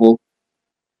dispensable,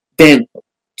 then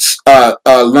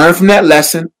learn from that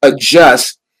lesson,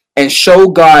 adjust, and show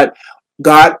God,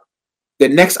 the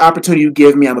next opportunity you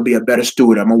give me, I'm going to be a better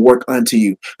steward. I'm going to work unto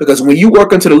you. Because when you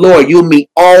work unto the Lord, you'll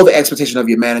meet all the expectations of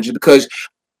your manager, because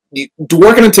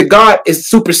working unto God is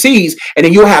supersedes, and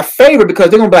then you'll have favor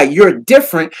because they're going to be like, you're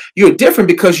different. You're different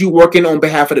because you're working on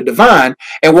behalf of the divine,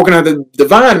 and working on the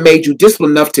divine made you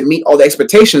disciplined enough to meet all the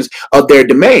expectations of their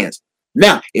demands.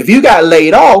 Now, if you got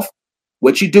laid off,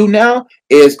 what you do now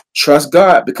is trust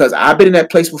God, because I've been in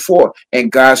that place before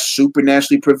and God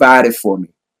supernaturally provided for me.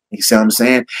 You see what I'm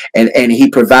saying? And he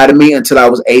provided me until I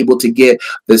was able to get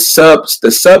the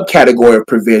subcategory of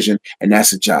provision, and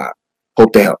that's a job.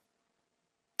 Hope to help.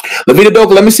 Lavita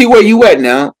Doka, let me see where you at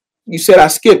now. You said I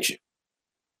skipped you.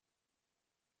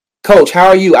 Coach, how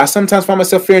are you? I sometimes find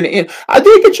myself fearing the end. I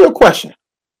did get you a question.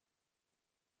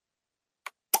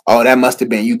 Oh, that must have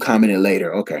been you commented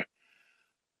later. Okay.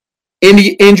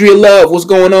 Andrea Love, what's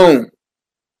going on?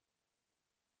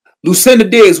 Lucinda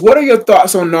Diggs, what are your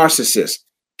thoughts on narcissists?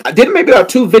 I did maybe about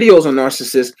 2 videos on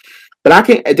narcissists, but I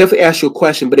can definitely ask you a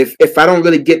question. But if I don't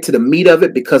really get to the meat of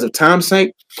it because of time's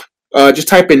sake, just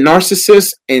type in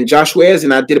narcissist and Joshua Ayers,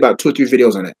 and I did about 2 or 3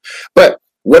 videos on it. But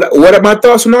what are my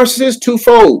thoughts on narcissists?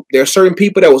 Twofold. There are certain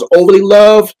people that was overly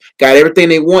loved, got everything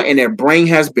they want, and their brain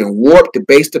has been warped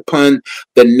based upon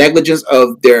the negligence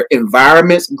of their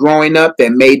environments growing up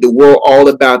that made the world all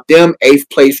about them. 8th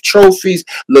place trophies.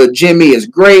 Little Jimmy is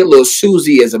great. Little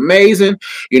Susie is amazing.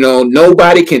 You know,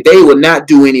 they will not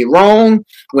do any wrong.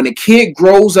 When a kid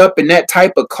grows up in that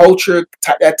type of culture,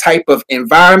 that type of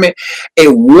environment, it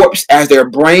warps as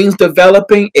their brain's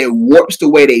developing. It warps the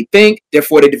way they think.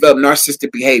 Therefore, they develop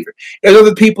narcissistic behavior. There's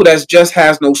other people that just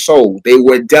has no soul. They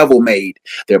were devil made.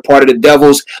 They're part of the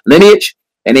devil's lineage,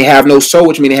 and they have no soul,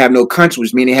 which means they have no conscience,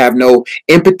 which means they have no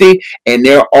empathy. And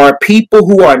there are people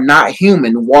who are not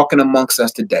human walking amongst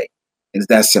us today. It's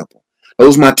that simple.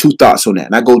 Those are my 2 thoughts on that.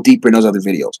 And I go deeper in those other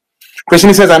videos.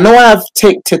 Christian says, I know I have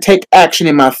to take action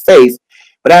in my faith,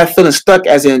 but I have feeling stuck,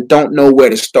 as in don't know where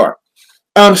to start.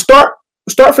 Start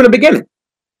from the beginning.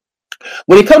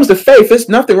 When it comes to faith, there's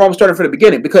nothing wrong with starting from the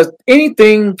beginning, because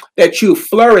anything that you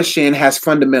flourish in has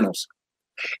fundamentals.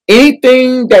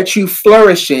 Anything that you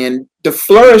flourish in, the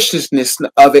flourishness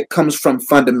of it comes from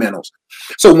fundamentals.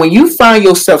 So when you find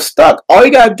yourself stuck, all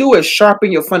you gotta do is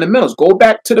sharpen your fundamentals. Go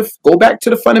back to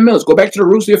the fundamentals. Go back to the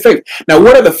roots of your faith. Now,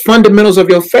 what are the fundamentals of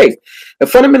your faith? The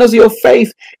fundamentals of your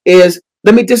faith is,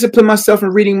 let me discipline myself in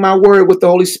reading my word with the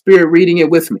Holy Spirit, reading it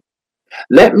with me.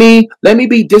 Let me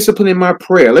be disciplined in my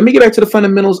prayer. Let me get back to the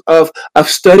fundamentals of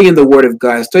studying the word of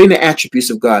God, studying the attributes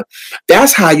of God.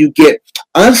 That's how you get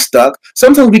unstuck.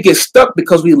 Sometimes we get stuck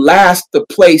because we lost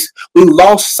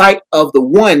sight of the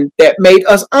one that made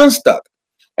us unstuck.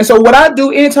 And so what I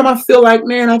do anytime I feel like,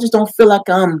 man, I just don't feel like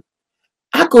I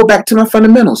go back to my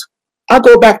fundamentals. I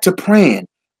go back to praying.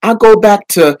 I go back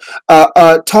to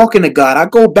talking to God. I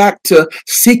go back to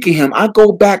seeking Him. I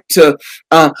go back to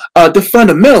the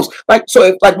fundamentals. Like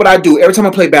what I do every time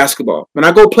I play basketball. When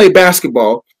I go play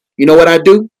basketball, you know what I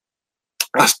do?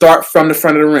 I start from the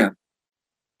front of the rim.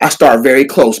 I start very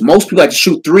close. Most people like to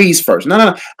shoot threes first.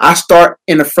 No. I start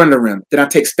in the front of the rim. Then I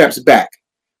take steps back.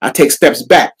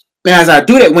 And as I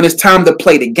do that, when it's time to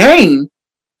play the game,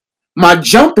 my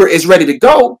jumper is ready to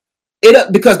go.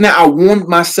 Because now I warmed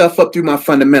myself up through my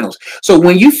fundamentals. So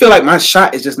when you feel like my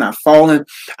shot is just not falling,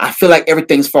 I feel like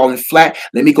everything's falling flat,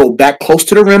 let me go back close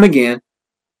to the rim again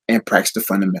and practice the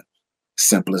fundamentals.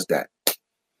 Simple as that.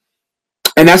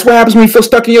 And that's what happens when you feel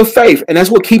stuck in your faith. And that's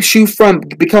what keeps you from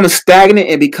becoming stagnant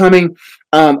and becoming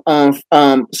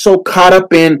so caught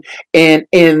up in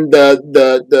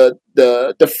the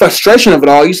frustration of it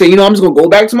all. You say, I'm just going to go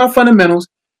back to my fundamentals.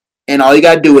 And all you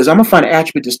got to do is, I'm going to find an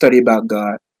attribute to study about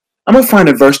God. I'm going to find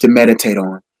a verse to meditate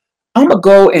on. I'm going to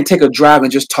go and take a drive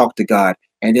and just talk to God.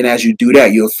 And then as you do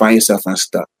that, you'll find yourself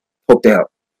unstuck. Hope that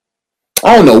helps.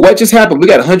 I don't know what just happened. We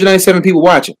got 197 people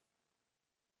watching.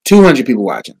 200 people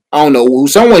watching. I don't know.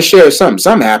 Someone shared something.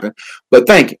 Something happened. But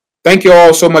thank you. Thank you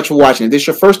all so much for watching. If this is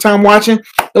your first time watching,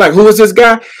 you're like, who is this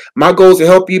guy? My goal is to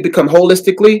help you become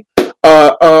holistic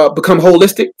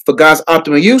for God's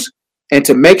optimal use, and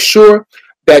to make sure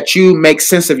that you make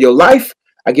sense of your life.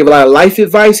 I give a lot of life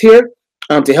advice here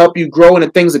to help you grow in the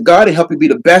things of God and help you be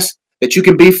the best that you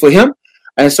can be for Him.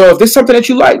 And so if this is something that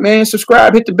you like, man,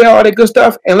 subscribe, hit the bell, all that good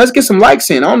stuff, and let's get some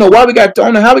likes in. I don't know how we got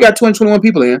 221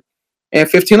 people in and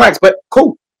 15 likes, but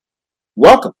cool.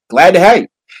 Welcome. Glad to have you.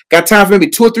 Got time for maybe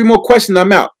 2 or 3 more questions.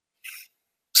 I'm out.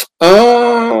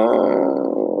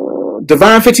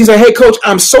 Divine 15 said, hey, coach,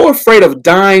 I'm so afraid of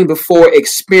dying before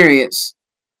experience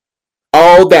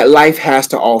all that life has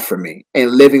to offer me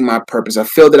and living my purpose. I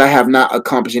feel that I have not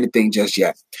accomplished anything just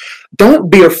yet. Don't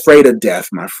be afraid of death,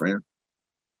 my friend.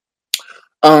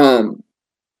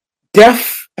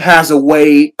 Death has a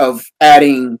way of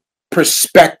adding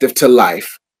perspective to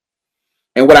life.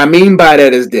 And what I mean by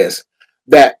that is this,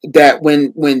 that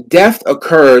when death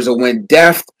occurs, or when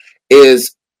death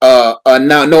is now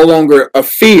no longer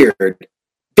feared,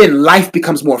 then life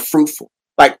becomes more fruitful.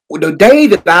 Like the day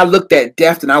that I looked at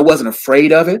death and I wasn't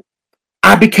afraid of it,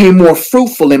 I became more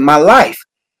fruitful in my life,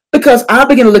 because I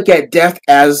began to look at death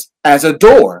as a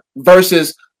door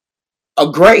versus a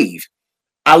grave.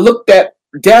 I looked at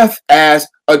death as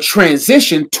a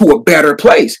transition to a better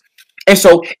place. And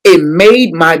so it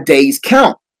made my days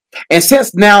count. And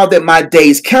since now that my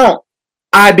days count,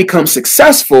 I become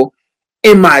successful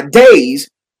in my days,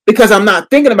 because I'm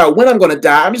not thinking about when I'm going to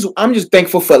die. I'm just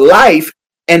thankful for life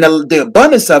and the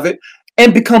abundance of it,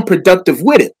 and become productive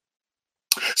with it.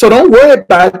 So don't worry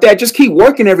about that. Just keep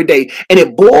working every day. And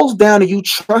it boils down to you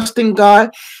trusting God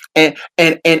and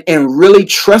really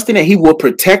trusting that He will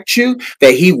protect you,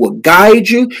 that He will guide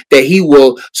you, that He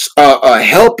will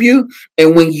help you.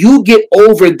 And when you get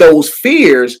over those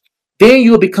fears, then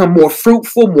you'll become more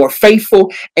fruitful, more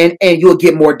faithful, and you'll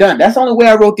get more done. That's the only way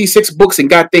I wrote these 6 books and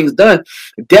got things done.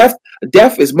 Death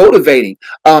is motivating.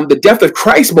 The death of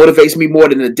Christ motivates me more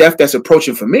than the death that's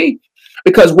approaching for me,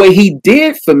 because what He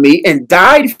did for me and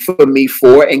died for me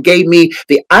for and gave me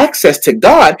the access to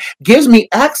God gives me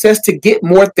access to get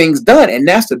more things done. And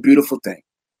that's the beautiful thing.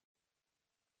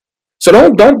 So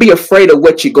don't be afraid of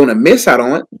what you're going to miss out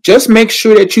on. Just make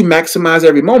sure that you maximize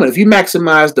every moment. If you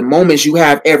maximize the moments you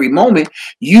have every moment,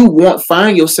 you won't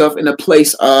find yourself in a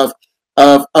place of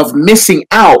missing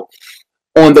out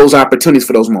on those opportunities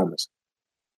for those moments.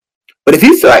 But if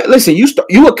you feel like, listen,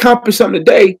 you accomplished something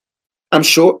today, I'm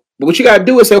sure. But what you got to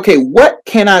do is say, okay, what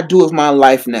can I do with my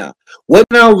life now? What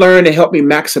can I learn to help me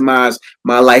maximize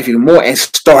my life even more, and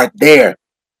start there?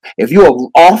 If you're an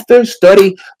author,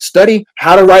 study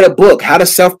how to write a book, how to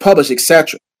self-publish,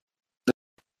 etc.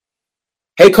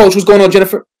 Hey, coach, what's going on,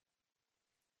 Jennifer?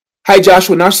 Hi,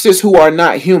 Joshua. Narcissists who are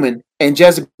not human, and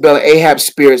Jezebel and Ahab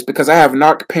spirits, because I have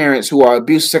narc parents who are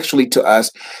abused sexually to us.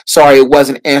 Sorry, it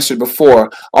wasn't answered before.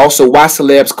 Also, why are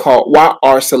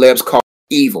celebs called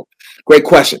evil? Great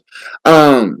question.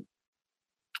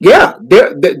 Yeah,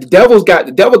 the devil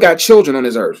got children on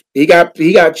this earth. He got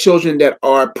children that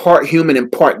are part human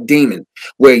and part demon.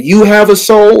 Where you have a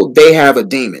soul, they have a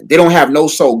demon. They don't have no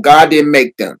soul. God didn't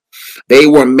make them. They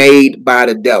were made by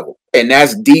the devil. And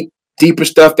that's deeper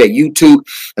stuff that YouTube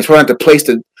is probably the place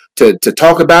to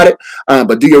talk about it.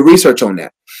 But do your research on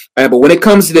that. But when it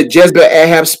comes to the Jezebel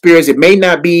Ahab spirits, it may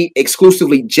not be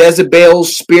exclusively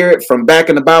Jezebel's spirit from back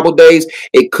in the Bible days.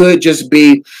 It could just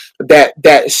be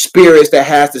that spirits that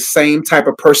has the same type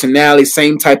of personality,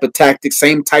 same type of tactics,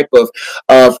 same type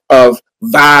of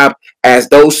vibe as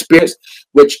those spirits,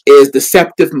 which is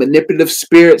deceptive, manipulative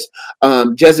spirits.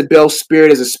 Jezebel's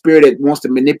spirit is a spirit that wants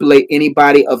to manipulate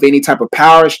anybody of any type of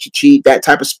power to cheat. That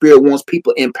type of spirit wants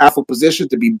people in powerful positions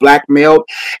to be blackmailed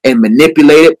and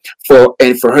manipulated for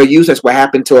her use. That's what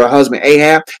happened to her husband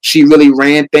Ahab. She really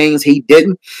ran things, he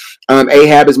didn't.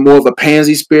 Ahab is more of a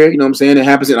pansy spirit, you know what I'm saying? It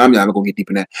happens. I'm not gonna get deep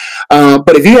in that.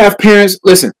 But if you have parents,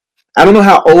 listen, I don't know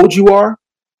how old you are.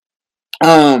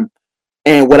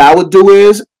 And what I would do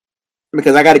is,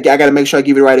 because I gotta make sure I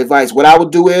give you the right advice. What I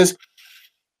would do is,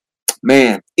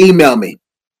 man, email me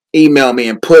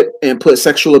and put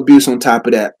sexual abuse on top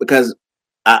of that, because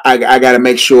I gotta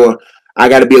make sure I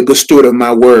gotta be a good steward of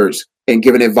my words and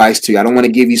giving advice to you. I don't want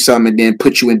to give you something and then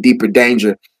put you in deeper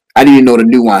danger. I need to know the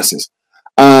nuances.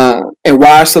 And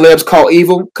why are celebs called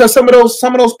evil? Because some of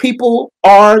those people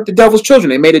are the devil's children.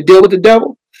 They made a deal with the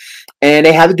devil, And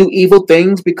they had to do evil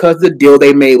things because of the deal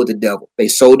they made with the devil. They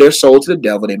sold their soul to the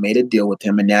devil. They made a deal with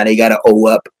him, and now they got to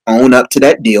own up to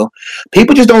that deal.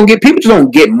 People just don't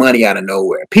get money out of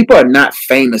nowhere. People are not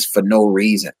famous for no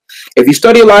reason. If you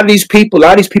study a lot of these people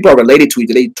are related to each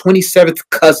other. They 27th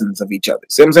cousins of each other.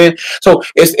 See what I'm saying? So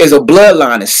it's a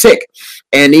bloodline. It's sick.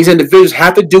 And these individuals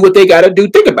have to do what they got to do.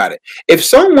 Think about it. If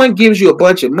someone gives you a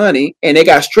bunch of money and they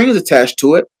got strings attached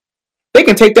to it, they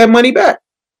can take that money back.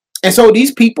 And so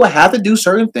these people have to do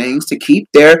certain things to keep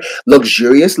their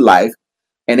luxurious life,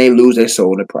 and they lose their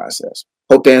soul in the process.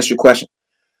 Hope to answer your question.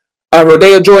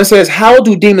 Rodeo Jordan says, "How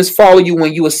do demons follow you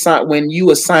when you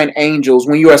assign angels,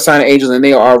 when you are assigning angels and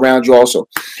they are around you also?"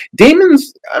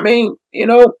 Demons, I mean,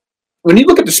 when you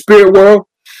look at the spirit world,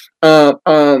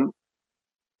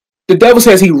 the devil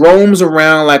says he roams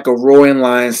around like a roaring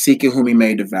lion seeking whom he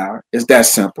may devour. It's that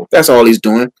simple. That's all he's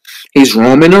doing. He's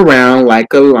roaming around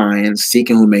like a lion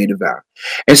seeking whom he may devour.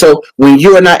 And so when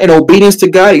you are not in obedience to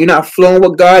God, you're not flowing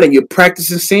with God, and you're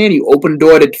practicing sin, you open the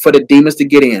door for the demons to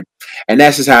get in. And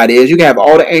that's just how it is. You can have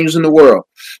all the angels in the world.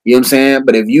 You know what I'm saying?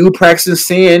 But if you practicing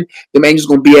sin, them angels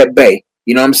going to be at bay.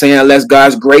 You know what I'm saying? Unless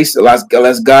God's grace,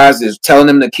 unless God is telling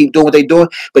them to keep doing what they're doing.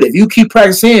 But if you keep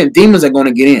practicing, demons are going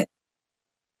to get in.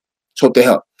 So hope they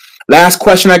help. Last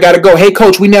question, I got to go. Hey,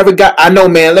 coach, I know,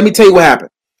 man. Let me tell you what happened.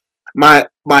 My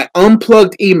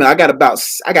unplugged email, I got about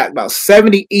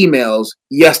 70 emails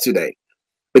yesterday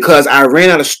because I ran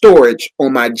out of storage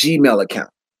on my Gmail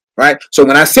account, right? So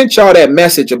when I sent y'all that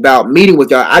message about meeting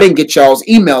with y'all, I didn't get y'all's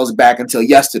emails back until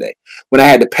yesterday when I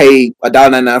had to pay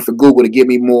 $1.99 for Google to give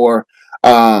me more,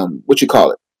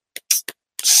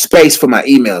 space for my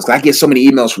emails. I get so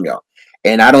many emails from y'all,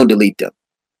 and I don't delete them.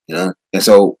 And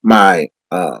so my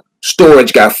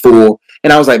storage got full,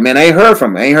 and I was like, man, I ain't heard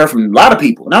from a lot of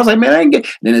people. And I was like, man, I ain't get.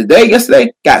 And then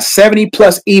yesterday, got 70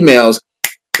 plus emails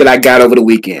that I got over the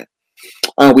weekend.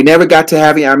 We never got to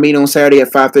having our meeting on Saturday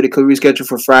at 5:30. Could we reschedule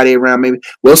for Friday around maybe?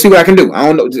 We'll see what I can do. I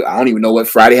don't know. I don't even know what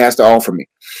Friday has to offer me.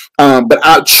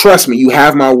 But trust me, you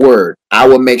have my word. I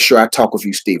will make sure I talk with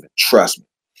you, Stephen. Trust me.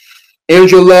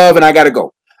 Here's your love, and I got to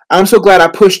go. I'm so glad I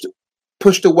pushed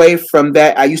away from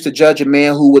that. I used to judge a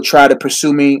man who would try to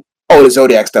pursue me. Oh, the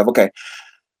Zodiac stuff. Okay.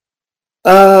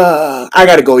 I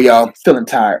gotta go, y'all. Feeling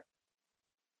tired.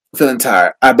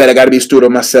 I bet I gotta be a steward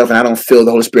of myself, and I don't feel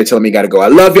the Holy Spirit telling me I gotta go. I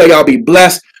love y'all. Y'all be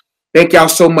blessed. Thank y'all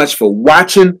so much for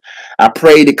watching. I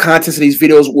pray the contents of these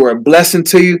videos were a blessing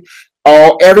to you.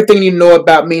 Everything you know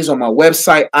about me is on my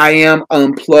website,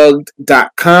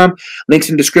 iamunplugged.com. Links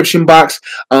in the description box.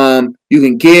 You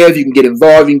can give, you can get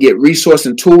involved, you can get resources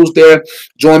and tools there.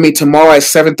 Join me tomorrow at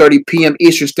 7:30 p.m.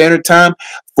 Eastern Standard Time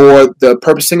for the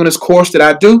Purpose Singleness course that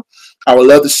I do. I would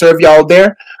love to serve y'all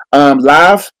there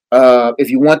live. If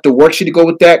you want the worksheet to go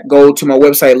with that, go to my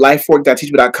website,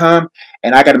 lifework.teachable.com,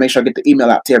 and I got to make sure I get the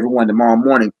email out to everyone tomorrow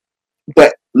morning.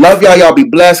 But love y'all. Y'all be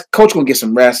blessed. Coach gonna get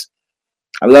some rest.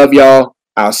 I love y'all.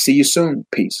 I'll see you soon.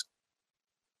 Peace.